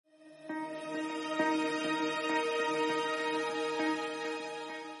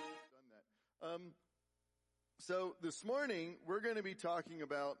This morning, we're going to be talking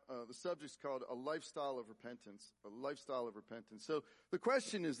about the subject's called a lifestyle of repentance. A lifestyle of repentance. So the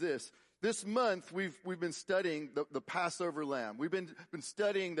question is this. This month, we've been studying the Passover lamb. We've been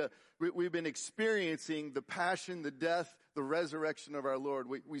studying we've been experiencing the passion, the death, the resurrection of our Lord.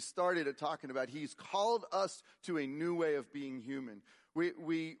 We started at talking about He's called us to a new way of being human.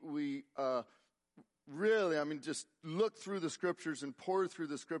 Really, just look through the scriptures and pour through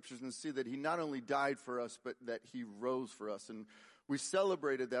the scriptures and see that He not only died for us, but that He rose for us. And we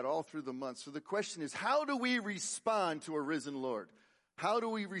celebrated that all through the month. So the question is, how do we respond to a risen Lord? How do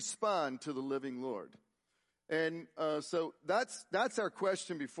we respond to the living Lord? And so that's our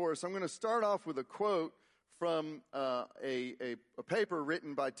question before us. I'm going to start off with a quote from a paper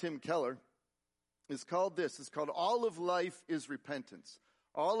written by Tim Keller. It's called All of Life is Repentance.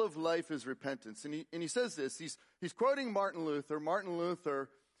 All of life is repentance. And he says this, he's quoting Martin Luther. Martin Luther,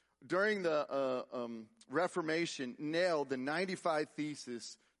 during the Reformation, nailed the 95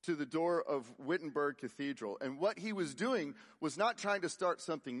 Theses to the door of Wittenberg Cathedral. And what he was doing was not trying to start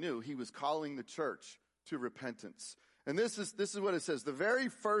something new. He was calling the church to repentance. And this is what it says. The very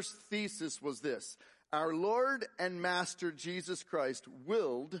first thesis was this: our Lord and Master Jesus Christ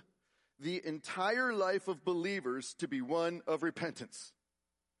willed the entire life of believers to be one of repentance.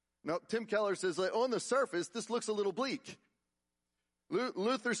 Now, Tim Keller says, on the surface, this looks a little bleak.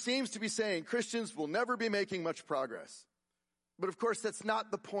 Luther seems to be saying Christians will never be making much progress. But of course, that's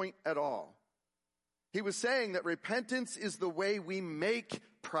not the point at all. He was saying that repentance is the way we make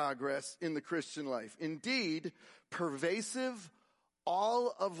progress in the Christian life. Indeed, pervasive,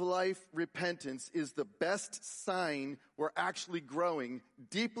 all of life repentance is the best sign we're actually growing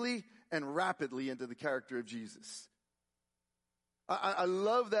deeply and rapidly into the character of Jesus. I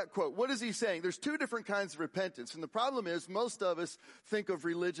love that quote. What is he saying? There's two different kinds of repentance. And the problem is most of us think of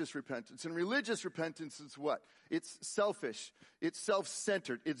religious repentance. And religious repentance is what? It's selfish. It's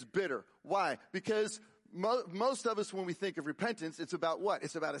self-centered. It's bitter. Why? Because most of us, when we think of repentance, it's about what?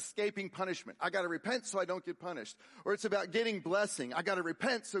 It's about escaping punishment. I gotta repent so I don't get punished. Or it's about getting blessing. I gotta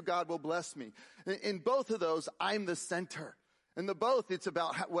repent so God will bless me. In both of those, I'm the center. In the both, it's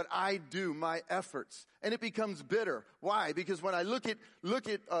about what I do, my efforts. And it becomes bitter. Why? Because when I look at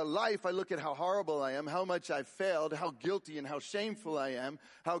life, I look at how horrible I am, how much I've failed, how guilty and how shameful I am,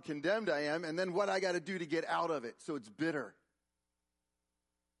 how condemned I am, and then what I gotta do to get out of it. So it's bitter.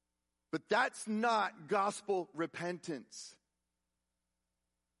 But that's not gospel repentance.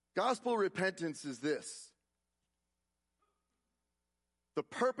 Gospel repentance is this. The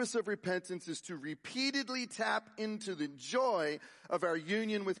purpose of repentance is to repeatedly tap into the joy of our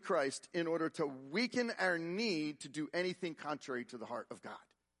union with Christ in order to weaken our need to do anything contrary to the heart of God.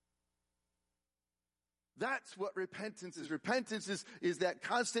 That's what repentance is. Repentance is that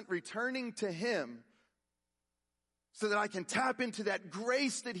constant returning to Him so that I can tap into that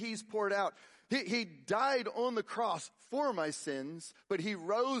grace that He's poured out. He died on the cross for my sins, but He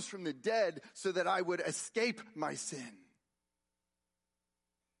rose from the dead so that I would escape my sin.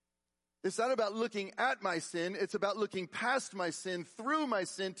 It's not about looking at my sin. It's about looking past my sin, through my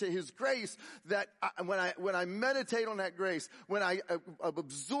sin, to His grace. That when I meditate on that grace, when I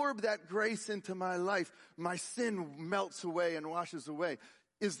absorb that grace into my life, my sin melts away and washes away.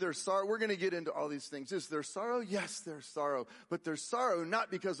 Is there sorrow? We're going to get into all these things. Is there sorrow? Yes, there's sorrow. But there's sorrow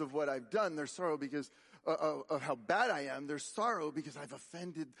not because of what I've done. There's sorrow because of how bad I am. There's sorrow because I've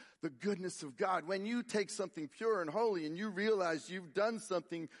offended the goodness of God. When you take something pure and holy and you realize you've done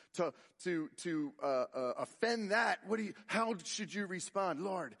something to offend that, how should you respond?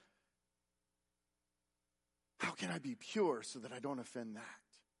 Lord, how can I be pure so that I don't offend that?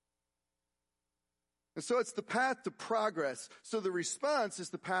 And so it's the path to progress. So the response is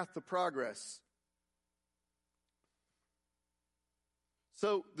the path to progress.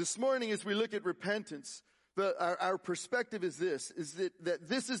 So this morning, as we look at repentance, our perspective is this, that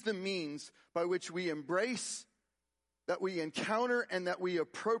this is the means by which we embrace, that we encounter, and that we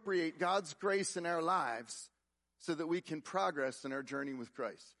appropriate God's grace in our lives so that we can progress in our journey with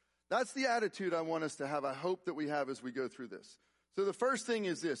Christ. That's the attitude I want us to have. I hope that we have as we go through this. So the first thing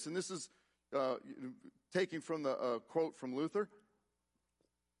is this, and this is taking from the quote from Luther.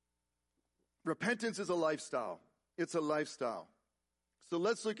 Repentance is a lifestyle. It's a lifestyle. So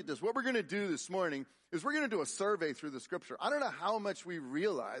let's look at this. What we're going to do this morning is we're going to do a survey through the scripture. I don't know how much we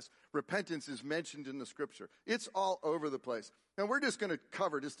realize repentance is mentioned in the scripture. It's all over the place. And we're just going to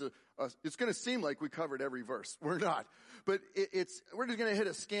cover it's going to seem like we covered every verse. We're not. But we're just going to hit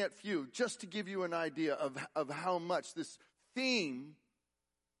a scant few just to give you an idea of how much this theme,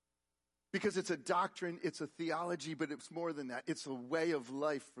 because it's a doctrine, it's a theology, but it's more than that. It's a way of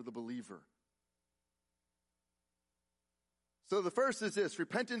life for the believer. So the first is this: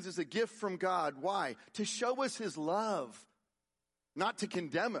 repentance is a gift from God. Why? To show us his love. Not to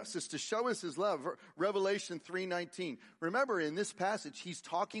condemn us. It's to show us his love. Revelation 3:19. Remember, in this passage, he's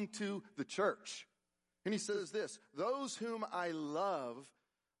talking to the church. And he says this: those whom I love,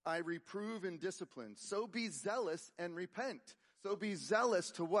 I reprove and discipline. So be zealous and repent. So be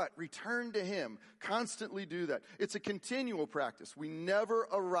zealous to what? Return to him. Constantly do that. It's a continual practice. We never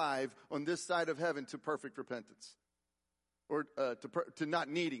arrive on this side of heaven to perfect repentance. Or to not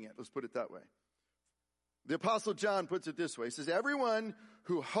needing it. Let's put it that way. The Apostle John puts it this way. He says, everyone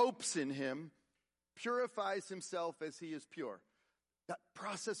who hopes in him purifies himself as he is pure. That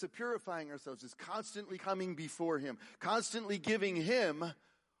process of purifying ourselves is constantly coming before him, constantly giving him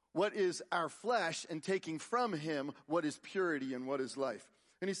what is our flesh and taking from him what is purity and what is life.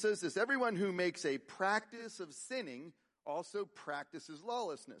 And he says this: everyone who makes a practice of sinning also practices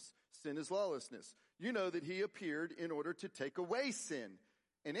lawlessness. Sin is lawlessness. You know that he appeared in order to take away sin.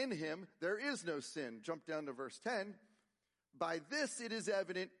 And in him there is no sin. Jump down to verse 10. By this it is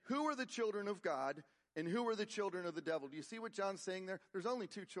evident who are the children of God and who are the children of the devil. Do you see what John's saying there? There's only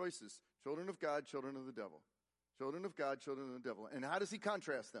two choices: children of God, children of the devil. Children of God, children of the devil. And how does he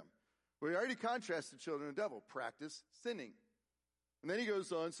contrast them? Well, he already contrasted children of the devil. Practice sinning. And then he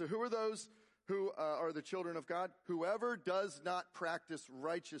goes on, so who are those who are the children of God? Whoever does not practice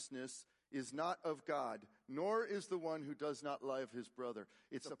righteousness is not of God, nor is the one who does not love his brother.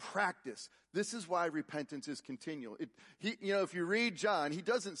 It's a practice. This is why repentance is continual. If you read John, he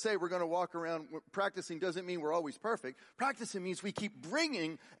doesn't say we're going to walk around. Practicing doesn't mean we're always perfect. Practicing means we keep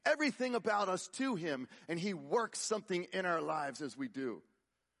bringing everything about us to him, and he works something in our lives as we do.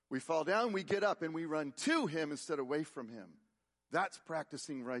 We fall down, we get up, and we run to him instead of away from him. That's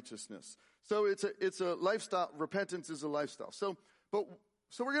practicing righteousness. So it's a lifestyle. Repentance is a lifestyle. So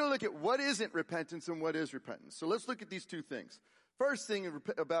we're going to look at what isn't repentance and what is repentance. So let's look at these two things. First thing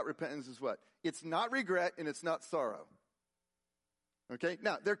about repentance is what? It's not regret and it's not sorrow. Okay?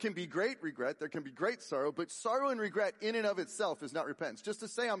 Now, there can be great regret, there can be great sorrow, but sorrow and regret in and of itself is not repentance. Just to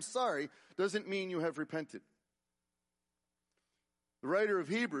say I'm sorry doesn't mean you have repented. The writer of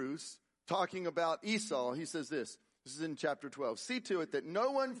Hebrews, talking about Esau, he says this. This is in chapter 12. See to it that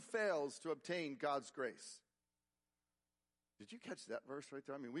no one fails to obtain God's grace. Did you catch that verse right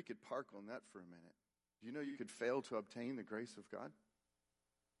there? I mean, we could park on that for a minute. Do you know you could fail to obtain the grace of God?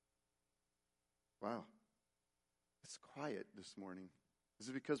 Wow. It's quiet this morning. Is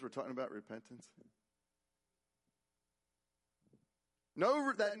it because we're talking about repentance?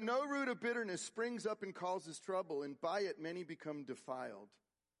 That no root of bitterness springs up and causes trouble, and by it many become defiled.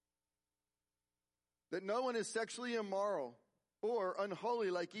 That no one is sexually immoral or unholy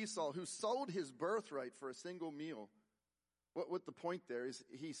like Esau, who sold his birthright for a single meal. What the point there is,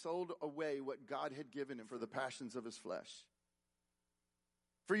 he sold away what God had given him for the passions of his flesh.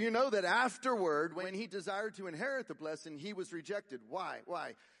 For you know that afterward, when he desired to inherit the blessing, he was rejected. Why?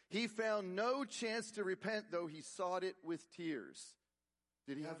 He found no chance to repent, though he sought it with tears.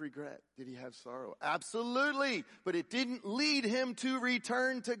 Did he have regret? Did he have sorrow? Absolutely. But it didn't lead him to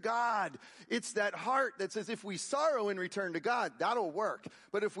return to God. It's that heart that says if we sorrow and return to God, that'll work.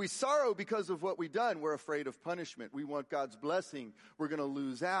 But if we sorrow because of what we've done, we're afraid of punishment. We want God's blessing. We're going to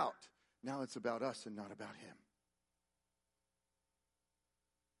lose out. Now it's about us and not about him.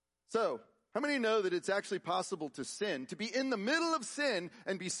 So, how many know that it's actually possible to sin, to be in the middle of sin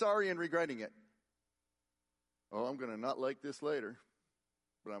and be sorry and regretting it? Oh, I'm going to not like this later,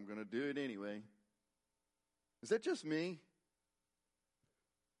 but I'm going to do it anyway. Is that just me?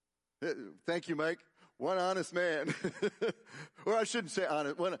 Thank you, Mike. One honest man. Or I shouldn't say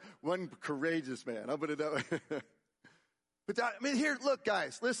honest. One courageous man. I'll put it that way. But here, look,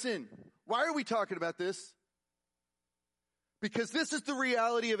 guys, listen. Why are we talking about this? Because this is the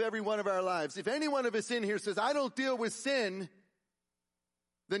reality of every one of our lives. If any one of us in here says, I don't deal with sin,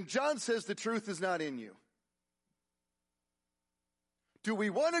 then John says the truth is not in you. Do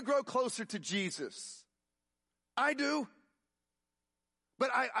we want to grow closer to Jesus? I do. But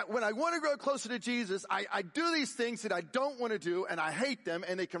when I want to grow closer to Jesus, I do these things that I don't want to do, and I hate them,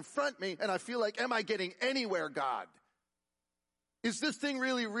 and they confront me, and I feel like, am I getting anywhere, God? Is this thing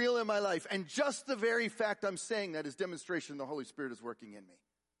really real in my life? And just the very fact I'm saying that is demonstration the Holy Spirit is working in me.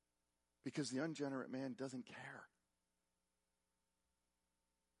 Because the unregenerate man doesn't care.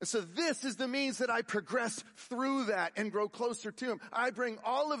 And so this is the means that I progress through that and grow closer to him. I bring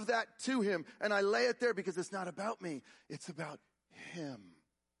all of that to him and I lay it there because it's not about me. It's about him.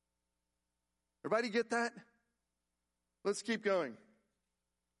 Everybody get that? Let's keep going.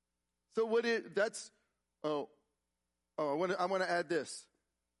 So I want to add this.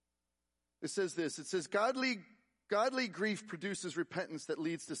 It says this. It says, godly Godly grief produces repentance that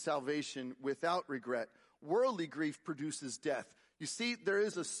leads to salvation without regret. Worldly grief produces death. You see, there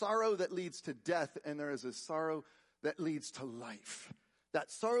is a sorrow that leads to death, and there is a sorrow that leads to life.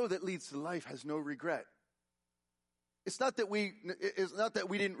 That sorrow that leads to life has no regret. It's not that we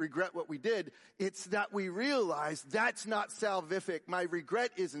didn't regret what we did. It's that we realize that's not salvific. My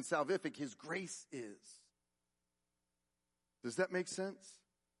regret isn't salvific. His grace is. Does that make sense?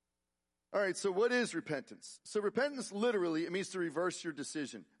 All right, so what is repentance? So repentance, literally, it means to reverse your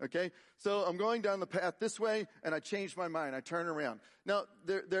decision, okay? So I'm going down the path this way, and I change my mind. I turn around. Now,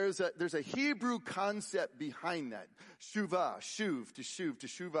 there's a Hebrew concept behind that. Shuvah, shuv, to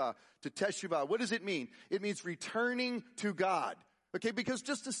shuvah, to teshuvah. What does it mean? It means returning to God, okay? Because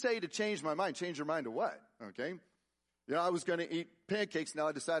just to say to change my mind, change your mind to what, okay? You know, I was going to eat pancakes, now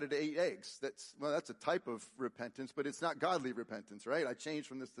I decided to eat eggs. That's a type of repentance, but it's not godly repentance, right? I changed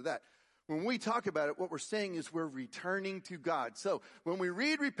from this to that. When we talk about it, what we're saying is we're returning to God. So when we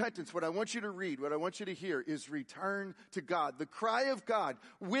read repentance, what I want you to read, what I want you to hear is return to God. The cry of God,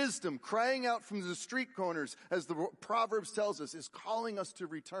 wisdom, crying out from the street corners, as the Proverbs tells us, is calling us to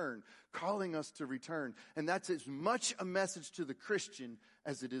return, calling us to return. And that's as much a message to the Christian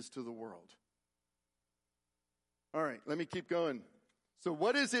as it is to the world. All right, let me keep going. So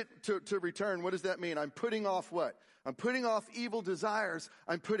what is it to return? What does that mean? I'm putting off what? I'm putting off evil desires.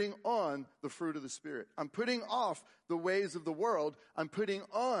 I'm putting on the fruit of the Spirit. I'm putting off the ways of the world. I'm putting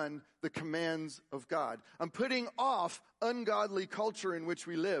on the commands of God. I'm putting off ungodly culture in which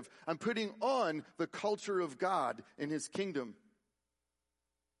we live. I'm putting on the culture of God in His kingdom.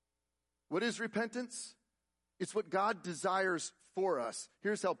 What is repentance? It's what God desires for us.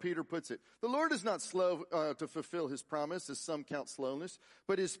 Here's how Peter puts it. The Lord is not slow to fulfill His promise, as some count slowness,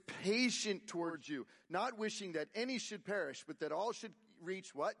 but is patient towards you, not wishing that any should perish, but that all should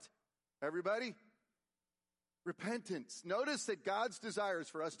reach what? Everybody? Repentance. Notice that God's desire is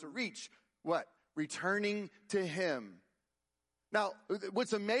for us to reach what? Returning to Him. Now,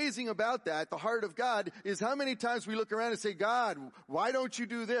 what's amazing about that, the heart of God, is how many times we look around and say, God, why don't you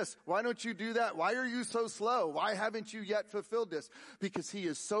do this? Why don't you do that? Why are you so slow? Why haven't you yet fulfilled this? Because He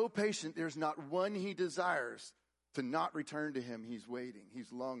is so patient, there's not one He desires to not return to Him. He's waiting.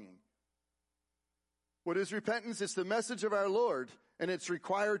 He's longing. What is repentance? It's the message of our Lord, and it's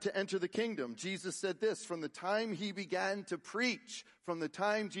required to enter the kingdom. Jesus said this, from the time He began to preach, from the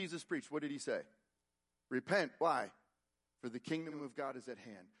time Jesus preached, what did He say? Repent. Why? For the kingdom of God is at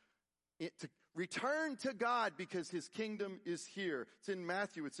hand. To return to God because His kingdom is here. It's in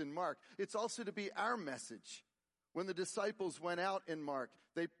Matthew, it's in Mark. It's also to be our message. When the disciples went out in Mark,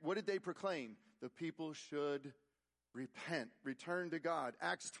 what did they proclaim? The people should repent, return to God.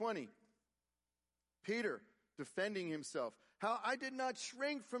 Acts 20, Peter defending himself. How I did not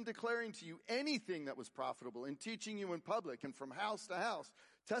shrink from declaring to you anything that was profitable, in teaching you in public and from house to house,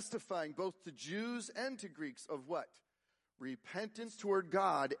 testifying both to Jews and to Greeks of what? Repentance toward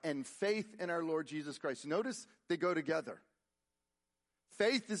God and faith in our Lord Jesus Christ. Notice they go together.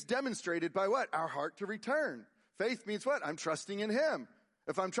 Faith is demonstrated by what? Our heart to return. Faith means what? I'm trusting in Him.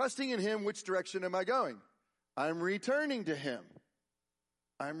 If I'm trusting in Him, which direction am I going? I'm returning to Him.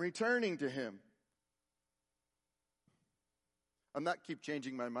 I'm returning to Him. I'm not keep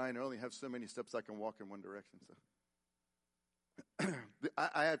changing my mind. I only have so many steps I can walk in one direction. So.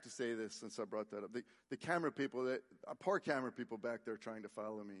 I have to say this since I brought that up. The camera people, poor camera people back there trying to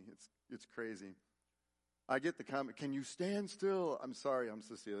follow me. It's crazy. I get the comment, can you stand still? I'm sorry, I'm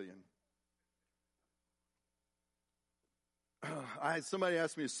Sicilian. Somebody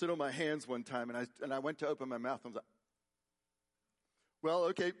asked me to sit on my hands one time, and I went to open my mouth. I was like, well,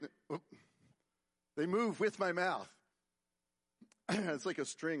 okay. They move with my mouth. It's like a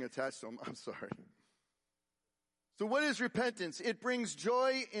string attached to them. I'm sorry. So what is repentance? It brings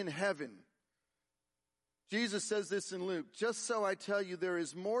joy in heaven. Jesus says this in Luke, just so I tell you, there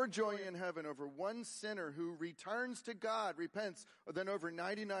is more joy in heaven over one sinner who returns to God, repents, than over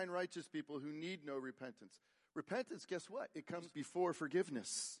 99 righteous people who need no repentance. Repentance, guess what? It comes before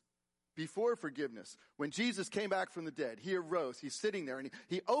forgiveness. Before forgiveness. When Jesus came back from the dead, He arose, He's sitting there, and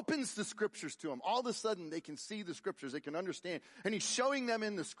he opens the scriptures to them. All of a sudden, they can see the scriptures, they can understand, and He's showing them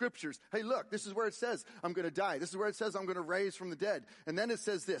in the scriptures, hey, look, this is where it says, I'm going to die. This is where it says, I'm going to raise from the dead. And then it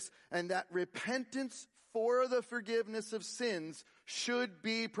says this, and that repentance for the forgiveness of sins should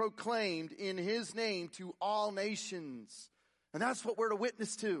be proclaimed in His name to all nations. And that's what we're to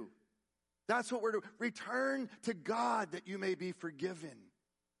witness to. That's what we're to return to God that you may be forgiven.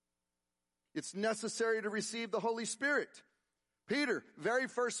 It's necessary to receive the Holy Spirit. Peter, very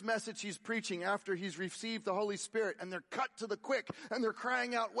first message he's preaching after he's received the Holy Spirit, and they're cut to the quick, and they're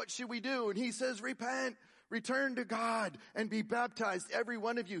crying out, what should we do? And he says, repent, Return to God and be baptized, every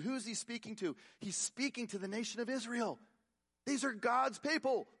one of you. Who's he speaking to? He's speaking to the nation of Israel. These are God's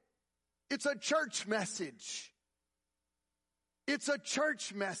people. It's a church message. It's a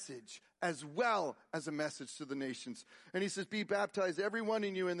church message as well as a message to the nations. And he says, be baptized, every one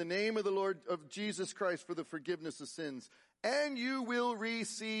in you, in the name of the Lord of Jesus Christ for the forgiveness of sins. And you will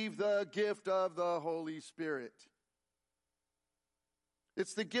receive the gift of the Holy Spirit.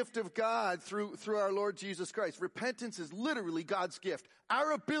 It's the gift of God through our Lord Jesus Christ. Repentance is literally God's gift.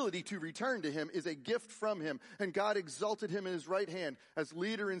 Our ability to return to him is a gift from him. And God exalted him in his right hand as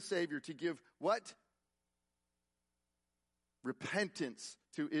leader and savior to give what? Repentance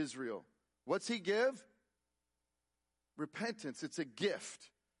to Israel. What's he give? Repentance. It's a gift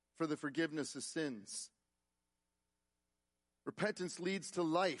for the forgiveness of sins. Repentance leads to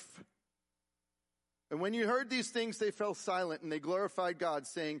life. And when you heard these things, they fell silent and they glorified God,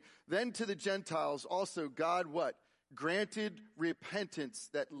 saying, then to the Gentiles also God what? Granted repentance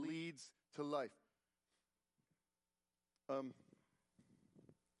that leads to life.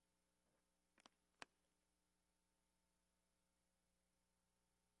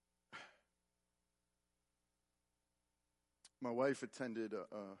 My wife attended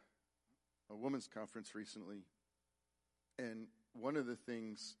a women's conference recently, and one of the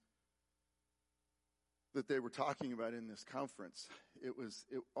things that they were talking about in this conference,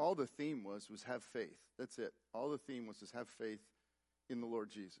 all the theme was have faith. That's it. All the theme was have faith in the Lord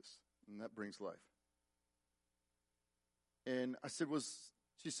Jesus, and that brings life. And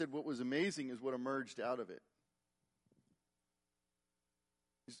she said, what was amazing is what emerged out of it.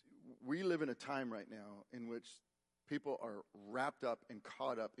 We live in a time right now in which people are wrapped up and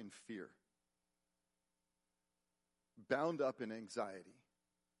caught up in fear, bound up in anxiety.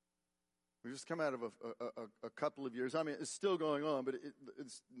 We've just come out of a couple of years. I mean, it's still going on, but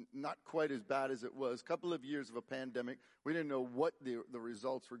it's not quite as bad as it was. A couple of years of a pandemic. We didn't know what the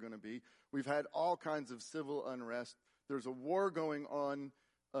results were going to be. We've had all kinds of civil unrest. There's a war going on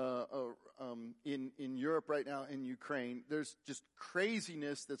in Europe right now, in Ukraine. There's just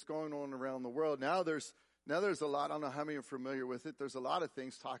craziness that's going on around the world. Now there's a lot, I don't know how many are familiar with it. There's a lot of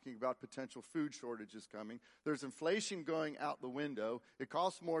things talking about potential food shortages coming. There's inflation going out the window. It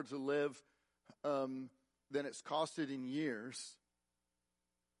costs more to live than it's costed in years.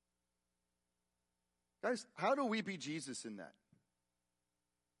 Guys, how do we be Jesus in that?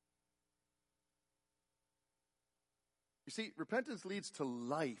 You see, repentance leads to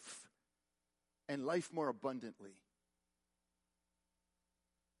life, and life more abundantly.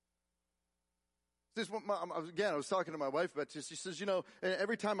 I was talking to my wife about this. She says,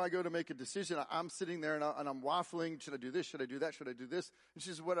 every time I go to make a decision, I'm sitting there and I'm waffling. Should I do this? Should I do that? Should I do this? And she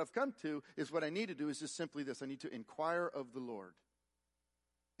says, what I've come to is what I need to do is just simply this. I need to inquire of the Lord.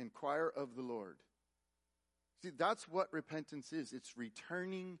 Inquire of the Lord. See, that's what repentance is. It's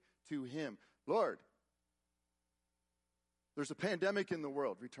returning to him. Lord, there's a pandemic in the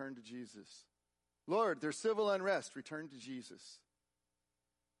world. Return to Jesus. Lord, there's civil unrest. Return to Jesus.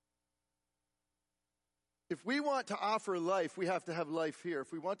 If we want to offer life, we have to have life here.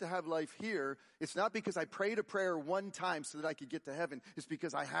 If we want to have life here, it's not because I prayed a prayer one time so that I could get to heaven. It's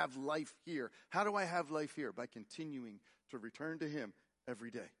because I have life here. How do I have life here? By continuing to return to him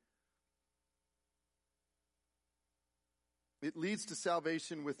every day. It leads to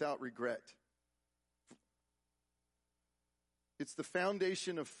salvation without regret. It's the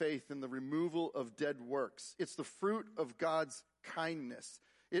foundation of faith and the removal of dead works. It's the fruit of God's kindness.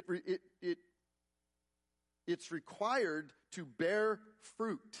 It's required to bear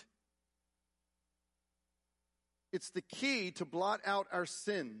fruit. It's the key to blot out our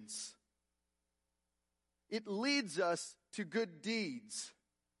sins. It leads us to good deeds.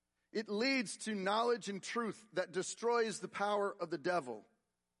 It leads to knowledge and truth that destroys the power of the devil.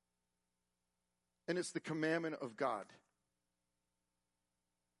 And it's the commandment of God.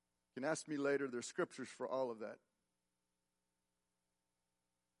 You can ask me later, there's scriptures for all of that.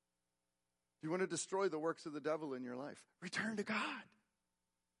 Do you want to destroy the works of the devil in your life? Return to God.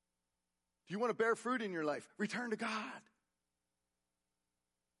 Do you want to bear fruit in your life? Return to God.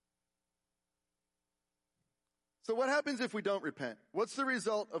 So what happens if we don't repent? What's the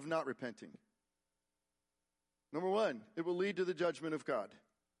result of not repenting? Number one, it will lead to the judgment of God.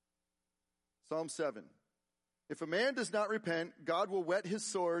 Psalm 7. If a man does not repent, God will whet his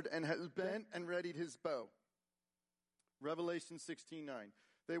sword and has bent and readied his bow. Revelation 16:9.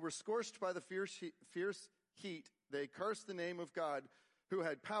 They were scorched by the fierce heat. They cursed the name of God who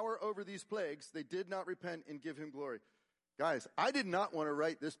had power over these plagues. They did not repent and give him glory. Guys, I did not want to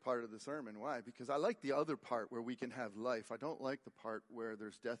write this part of the sermon. Why? Because I like the other part where we can have life. I don't like the part where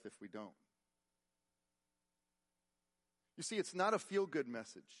there's death if we don't. You see, it's not a feel-good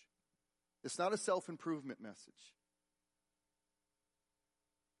message. It's not a self-improvement message.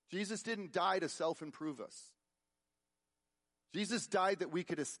 Jesus didn't die to self-improve us. Jesus died that we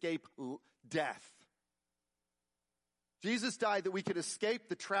could escape death. Jesus died that we could escape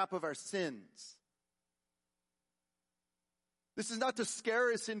the trap of our sins. This is not to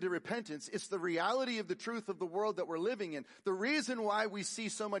scare us into repentance. It's the reality of the truth of the world that we're living in. The reason why we see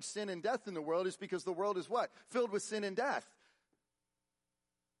so much sin and death in the world is because the world is what? Filled with sin and death.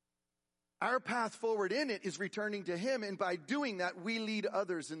 Our path forward in it is returning to Him, and by doing that, we lead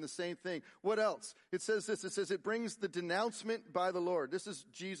others in the same thing. What else? It says this, it says it brings the denouncement by the Lord. This is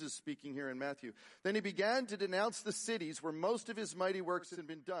Jesus speaking here in Matthew. Then He began to denounce the cities where most of His mighty works had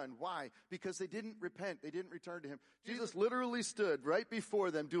been done. Why? Because they didn't repent. They didn't return to Him. Jesus literally stood right before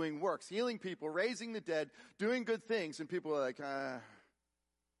them doing works, healing people, raising the dead, doing good things, and people are like,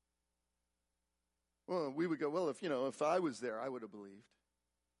 well, we would go, well, if I was there, I would have believed.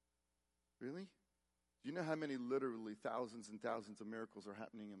 Really? Do you know how many literally thousands and thousands of miracles are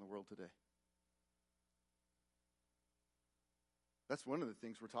happening in the world today? That's one of the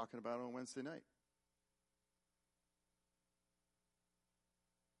things we're talking about on Wednesday night.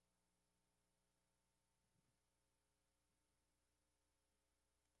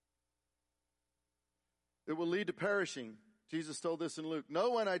 It will lead to perishing. Jesus told this in Luke.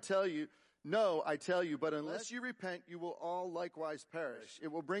 No, I tell you, but unless you repent, you will all likewise perish.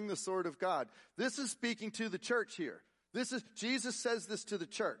 It will bring the sword of God. This is speaking to the church here. Jesus says this to the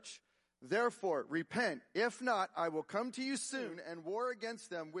church. Therefore, repent. If not, I will come to you soon and war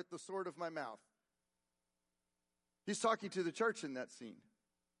against them with the sword of my mouth. He's talking to the church in that scene.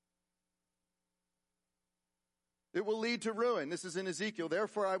 It will lead to ruin. This is in Ezekiel.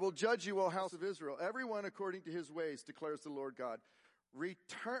 Therefore, I will judge you, O house of Israel, everyone according to his ways, declares the Lord God.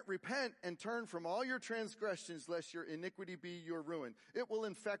 Repent and turn from all your transgressions, lest your iniquity be your ruin. It will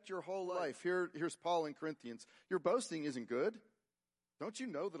infect your whole life. Here's Paul in Corinthians. Your boasting isn't good. Don't you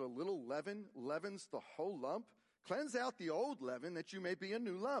know that a little leaven leavens the whole lump? Cleanse out the old leaven that you may be a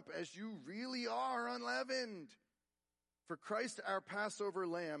new lump, as you really are unleavened. For Christ, our Passover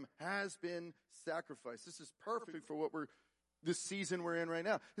lamb, has been sacrificed. This is perfect for this season we're in right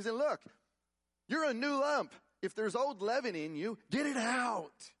now. He said, look, you're a new lump. If there's old leaven in you, get it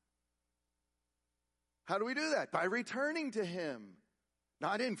out. How do we do that? By returning to Him.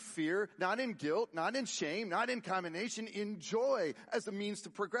 Not in fear, not in guilt, not in shame, not in condemnation, in joy as a means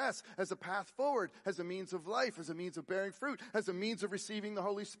to progress, as a path forward, as a means of life, as a means of bearing fruit, as a means of receiving the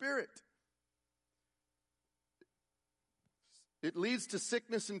Holy Spirit. It leads to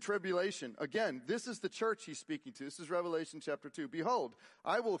sickness and tribulation. Again, this is the church he's speaking to. This is Revelation chapter 2. Behold,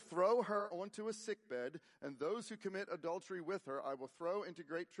 I will throw her onto a sickbed, and those who commit adultery with her I will throw into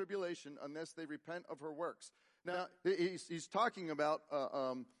great tribulation unless they repent of her works. Now, he's talking about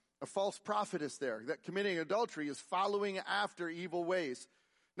a false prophetess there, that committing adultery is following after evil ways.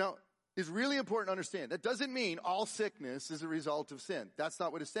 Now, it's really important to understand. That doesn't mean all sickness is a result of sin. That's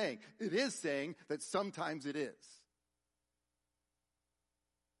not what it's saying. It is saying that sometimes it is.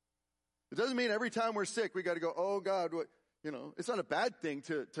 It doesn't mean every time we're sick, we got to go, oh God, what, it's not a bad thing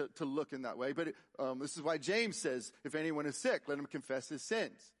to look in that way. But this is why James says, if anyone is sick, let him confess his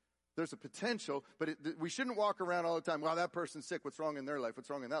sins. There's a potential, but we shouldn't walk around all the time, well, that person's sick, what's wrong in their life, what's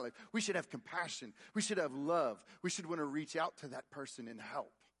wrong in that life? We should have compassion. We should have love. We should want to reach out to that person and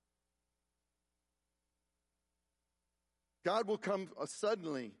help. God will come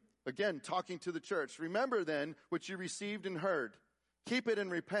suddenly, again, talking to the church. Remember then what you received and heard. Keep it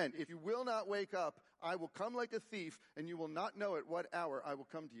and repent. If you will not wake up, I will come like a thief, and you will not know at what hour I will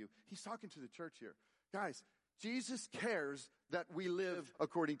come to you. He's talking to the church here. Guys, Jesus cares that we live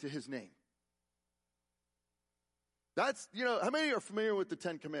according to His name. That's, how many are familiar with the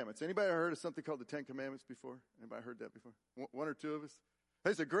Ten Commandments? Anybody heard of something called the Ten Commandments before? Anybody heard that before? One or two of us?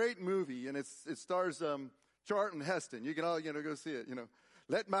 It's a great movie, and it stars Charlton Heston. You can all, go see it,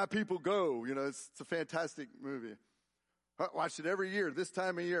 Let My People Go. It's a fantastic movie. I watched it every year, this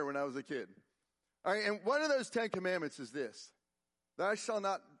time of year when I was a kid. All right, and one of those 10 commandments is this. Thou shalt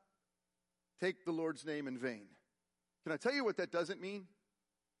not take the Lord's name in vain. Can I tell you what that doesn't mean?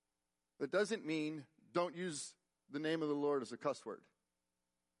 That doesn't mean don't use the name of the Lord as a cuss word.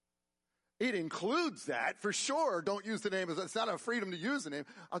 It includes that, for sure. Don't use the name. It's not a freedom to use the name.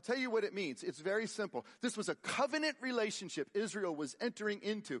 I'll tell you what it means. It's very simple. This was a covenant relationship Israel was entering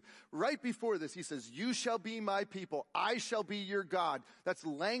into. Right before this, he says, you shall be my people. I shall be your God. That's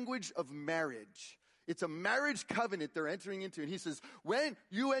language of marriage. It's a marriage covenant they're entering into. And he says, when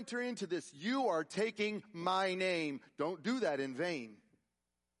you enter into this, you are taking my name. Don't do that in vain.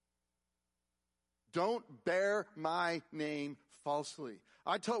 Don't bear my name falsely.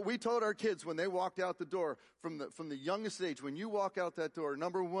 We told our kids when they walked out the door, from the youngest age, when you walk out that door,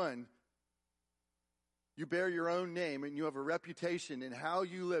 number one, you bear your own name and you have a reputation, and how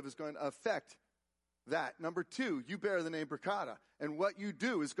you live is going to affect that. Number two, you bear the name Bricata, and what you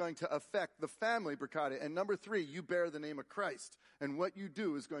do is going to affect the family Bricata. And number three, you bear the name of Christ, and what you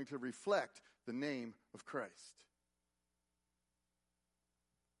do is going to reflect the name of Christ.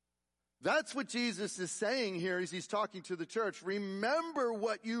 That's what Jesus is saying here as he's talking to the church. Remember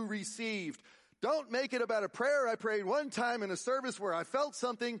what you received. Don't make it about a prayer I prayed one time in a service where I felt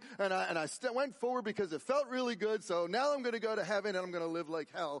something and I went forward because it felt really good. So now I'm going to go to heaven and I'm going to live like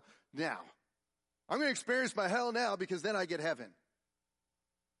hell now. I'm going to experience my hell now because then I get heaven.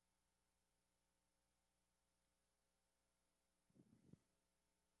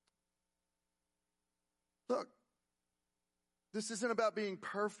 Look, this isn't about being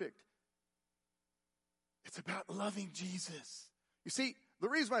perfect. It's about loving Jesus. You see, the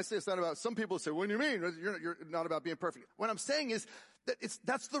reason why I say it's not about, some people say, what do you mean? You're not about being perfect. What I'm saying is that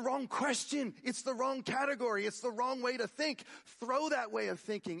that's the wrong question. It's the wrong category. It's the wrong way to think. Throw that way of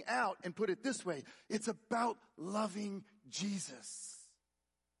thinking out and put it this way. It's about loving Jesus.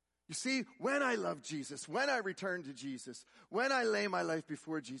 You see, when I love Jesus, when I return to Jesus, when I lay my life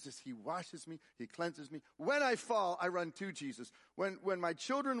before Jesus, he washes me, he cleanses me. When I fall, I run to Jesus. When my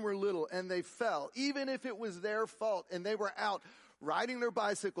children were little and they fell, even if it was their fault and they were out riding their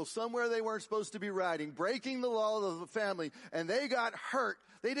bicycle somewhere they weren't supposed to be riding, breaking the law of the family, and they got hurt,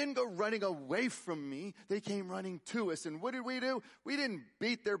 they didn't go running away from me. They came running to us. And what did we do? We didn't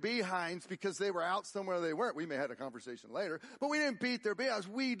beat their behinds because they were out somewhere they weren't. We may have had a conversation later, but we didn't beat their behinds.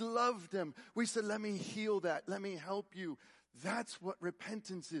 We loved them. We said, let me heal that. Let me help you. That's what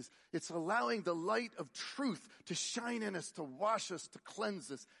repentance is. It's allowing the light of truth to shine in us, to wash us, to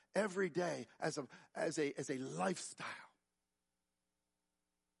cleanse us every day as a lifestyle.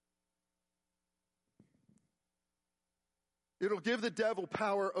 It'll give the devil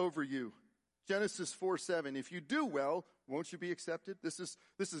power over you. Genesis 4:7. If you do well, won't you be accepted? This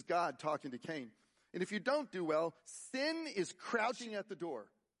is God talking to Cain. And if you don't do well, sin is crouching at the door.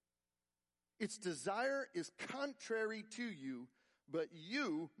 Its desire is contrary to you, but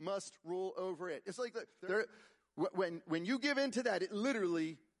you must rule over it. It's like when you give in to that, it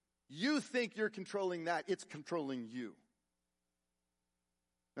literally, you think you're controlling that. It's controlling you.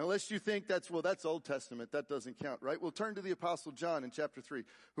 Now, lest you think that's Old Testament. That doesn't count, right? We'll turn to the Apostle John in chapter 3.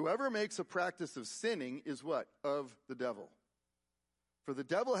 Whoever makes a practice of sinning is what? Of the devil. For the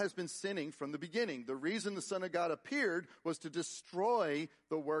devil has been sinning from the beginning. The reason the Son of God appeared was to destroy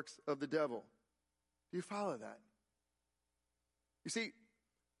the works of the devil. Do you follow that? You see,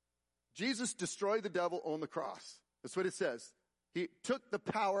 Jesus destroyed the devil on the cross. That's what it says. He took the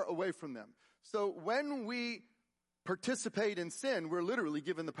power away from them. So when we participate in sin, we're literally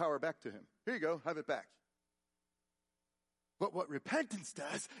giving the power back to him. Here you go, have it back. But what repentance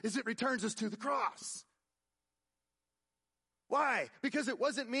does is it returns us to the cross. Why? Because it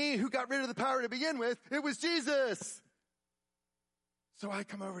wasn't me who got rid of the power to begin with. It was Jesus. So I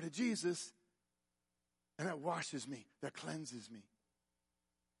come over to Jesus, and that washes me, that cleanses me.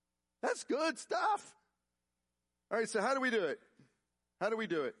 That's good stuff. All right, so how do we do it? How do we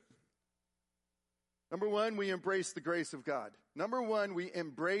do it? Number one, we embrace the grace of God. Number one, we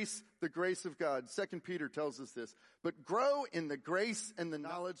embrace the grace of God. 2 Peter tells us this. But grow in the grace and the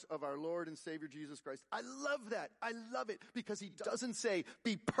knowledge of our Lord and Savior Jesus Christ. I love that. I love it because he doesn't say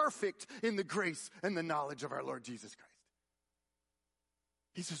be perfect in the grace and the knowledge of our Lord Jesus Christ.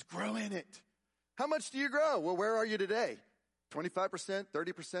 He says grow in it. How much do you grow? Well, where are you today? 25%,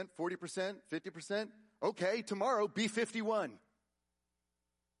 30%, 40%, 50%? Okay, tomorrow be 51.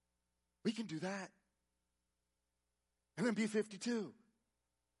 We can do that. And then B-52.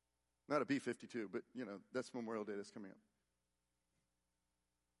 Not a B-52, but, that's Memorial Day that's coming up.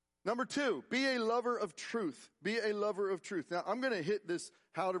 Number two, be a lover of truth. Be a lover of truth. Now, I'm going to hit this,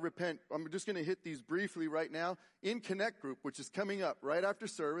 how to repent. I'm just going to hit these briefly right now. In Connect Group, which is coming up right after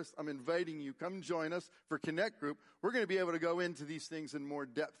service, I'm inviting you, come join us for Connect Group. We're going to be able to go into these things in more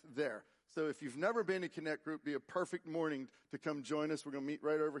depth there. So if you've never been to Connect Group, be a perfect morning to come join us. We're going to meet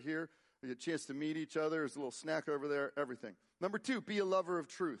right over here. We get a chance to meet each other. There's a little snack over there, everything. Number two, be a lover of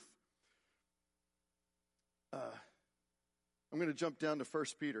truth. I'm going to jump down to 1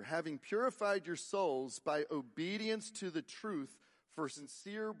 Peter. Having purified your souls by obedience to the truth for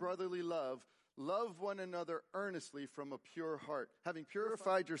sincere brotherly love, love one another earnestly from a pure heart. Having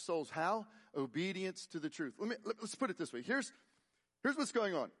purified your souls, how? Obedience to the truth. Let's put it this way. Here's what's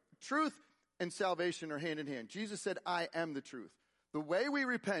going on. Truth and salvation are hand in hand. Jesus said, I am the truth. The way we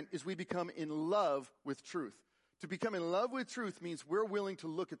repent is we become in love with truth. To become in love with truth means we're willing to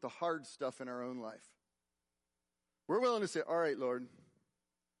look at the hard stuff in our own life. We're willing to say, all right, Lord,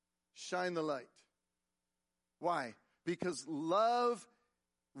 shine the light. Why? Because love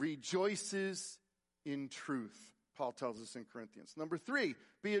rejoices in truth, Paul tells us in Corinthians. Number 3,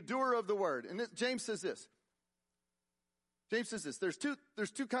 be a doer of the word. And James says this. James says this. There's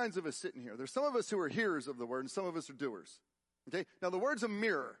two kinds of us sitting here. There's some of us who are hearers of the word, and some of us are doers. Okay? Now, the word's a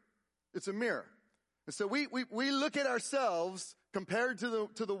mirror. It's a mirror. And so we look at ourselves compared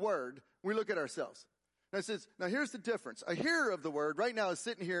to the word. We look at ourselves. Now it says, now here's the difference. A hearer of the word right now is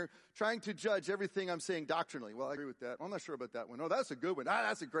sitting here trying to judge everything I'm saying doctrinally. Well, I agree with that. Well, I'm not sure about that one. Oh, that's a good one.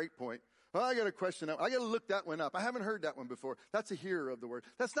 That's a great point. Well, I got to question that. I got to look that one up. I haven't heard that one before. That's a hearer of the word.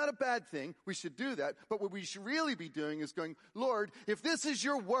 That's not a bad thing. We should do that. But what we should really be doing is going, Lord, if this is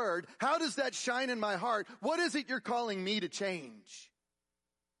your word, how does that shine in my heart? What is it you're calling me to change?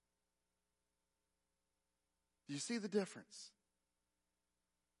 Do you see the difference?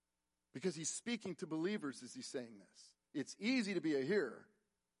 Because he's speaking to believers as he's saying this. It's easy to be a hearer.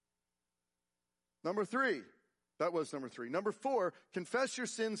 Number 3. That was number 3. Number 4, confess your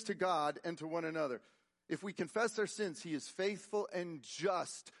sins to God and to one another. If we confess our sins, he is faithful and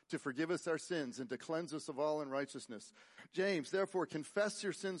just to forgive us our sins and to cleanse us of all unrighteousness. James, therefore, confess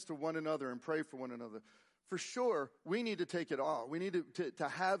your sins to one another and pray for one another. For sure, we need to take it all. We need to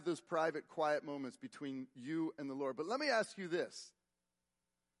have those private, quiet moments between you and the Lord. But let me ask you this.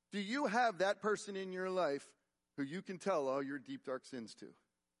 Do you have that person in your life who you can tell all your deep, dark sins to?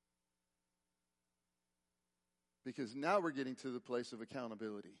 Because now we're getting to the place of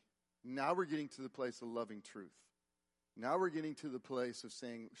accountability. Now we're getting to the place of loving truth. Now we're getting to the place of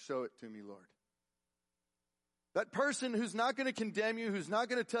saying, show it to me, Lord. That person who's not going to condemn you, who's not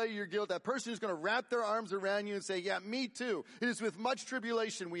going to tell you your guilt, that person who's going to wrap their arms around you and say, yeah, me too. It is with much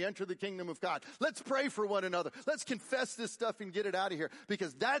tribulation we enter the kingdom of God. Let's pray for one another. Let's confess this stuff and get it out of here.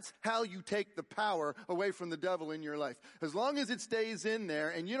 Because that's how you take the power away from the devil in your life. As long as it stays in there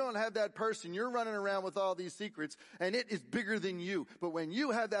and you don't have that person, you're running around with all these secrets and it is bigger than you. But when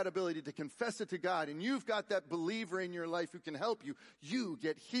you have that ability to confess it to God and you've got that believer in your life who can help you, you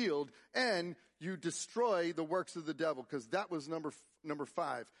get healed and you destroy the works of the devil, because that was number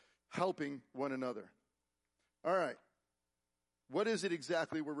 5, helping one another. All right. What is it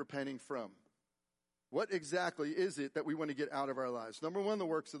exactly we're repenting from? What exactly is it that we want to get out of our lives? Number 1, the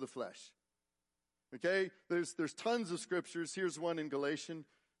works of the flesh. Okay? There's tons of scriptures. Here's one in Galatians.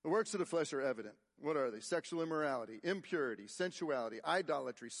 The works of the flesh are evident. What are they? Sexual immorality, impurity, sensuality,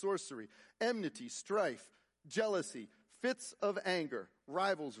 idolatry, sorcery, enmity, strife, jealousy, fits of anger,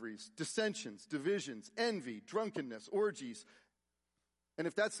 rivalries, dissensions, divisions, envy, drunkenness, orgies. And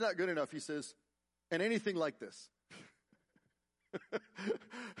if that's not good enough, he says, and anything like this. I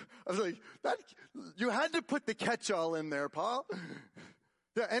was like, you had to put the catch-all in there, Paul.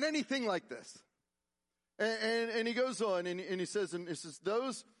 Yeah, and anything like this. And he goes on and he says,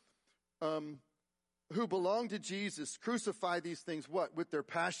 those who belong to Jesus crucify these things, what? With their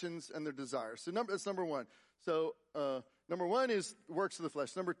passions and their desires. So that's number 1. So, number 1 is works of the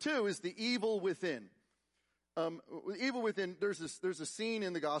flesh. Number 2 is the evil within. Evil within, there's a scene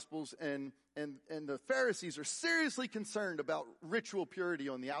in the Gospels and the Pharisees are seriously concerned about ritual purity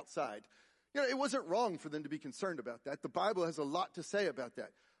on the outside. You know, it wasn't wrong for them to be concerned about that. The Bible has a lot to say about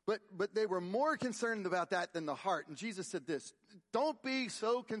that. But they were more concerned about that than the heart. And Jesus said this, don't be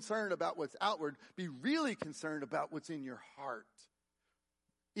so concerned about what's outward. Be really concerned about what's in your heart.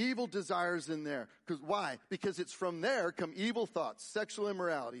 Evil desires in there. Why? Because it's from there come evil thoughts, sexual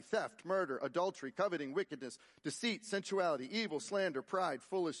immorality, theft, murder, adultery, coveting, wickedness, deceit, sensuality, evil, slander, pride,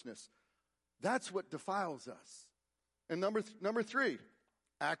 foolishness. That's what defiles us. And number 3,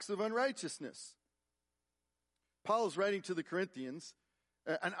 acts of unrighteousness. Paul is writing to the Corinthians,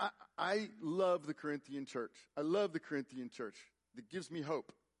 and I love the Corinthian church. I love the Corinthian church. It gives me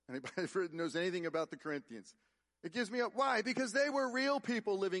hope. Anybody who knows anything about the Corinthians? It gives me hope. Why? Because they were real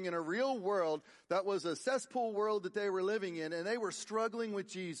people living in a real world that was a cesspool world that they were living in, and they were struggling with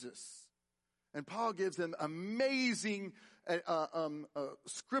Jesus. And Paul gives them amazing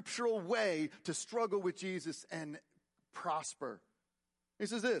scriptural way to struggle with Jesus and prosper. He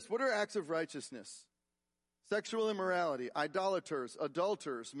says this, what are acts of righteousness? Sexual immorality, idolaters,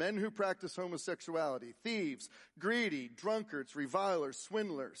 adulterers, men who practice homosexuality, thieves, greedy, drunkards, revilers,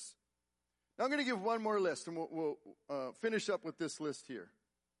 swindlers. Now I'm going to give one more list, and we'll finish up with this list here.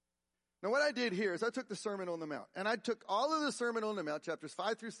 Now what I did here is I took the Sermon on the Mount, and I took all of the Sermon on the Mount, chapters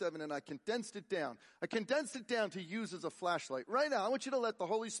 5 through 7, and I condensed it down. I condensed it down to use as a flashlight. Right now, I want you to let the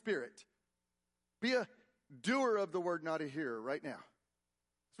Holy Spirit be doer of the word, not a hearer, right now.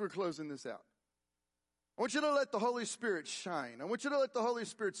 So we're closing this out. I want you to let the Holy Spirit shine. I want you to let the Holy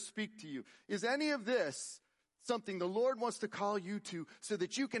Spirit speak to you. Is any of this something the Lord wants to call you to so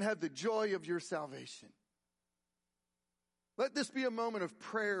that you can have the joy of your salvation? Let this be a moment of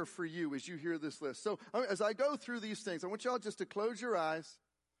prayer for you as you hear this list. So as I go through these things, I want y'all just to close your eyes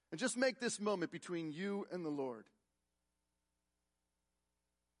and just make this moment between you and the Lord.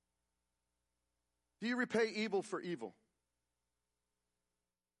 Do you repay evil for evil?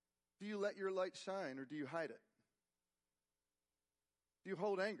 Do you let your light shine, or do you hide it? Do you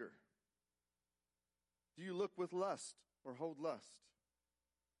hold anger? Do you look with lust or hold lust?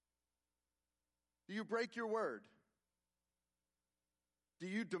 Do you break your word? Do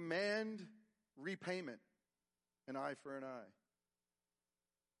you demand repayment, an eye for an eye?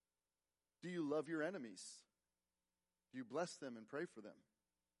 Do you love your enemies? Do you bless them and pray for them?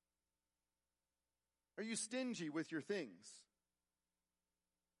 Are you stingy with your things?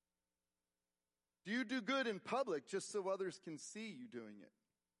 Do you do good in public just so others can see you doing it?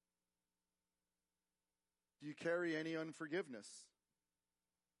 Do you carry any unforgiveness?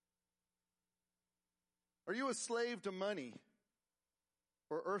 Are you a slave to money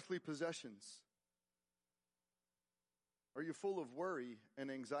or earthly possessions? Are you full of worry and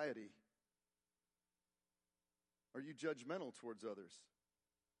anxiety? Are you judgmental towards others?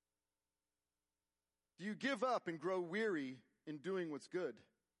 Do you give up and grow weary in doing what's good?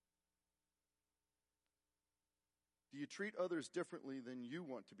 Do you treat others differently than you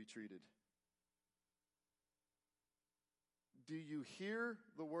want to be treated? Do you hear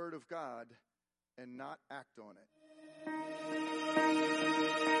the word of God and not act on it?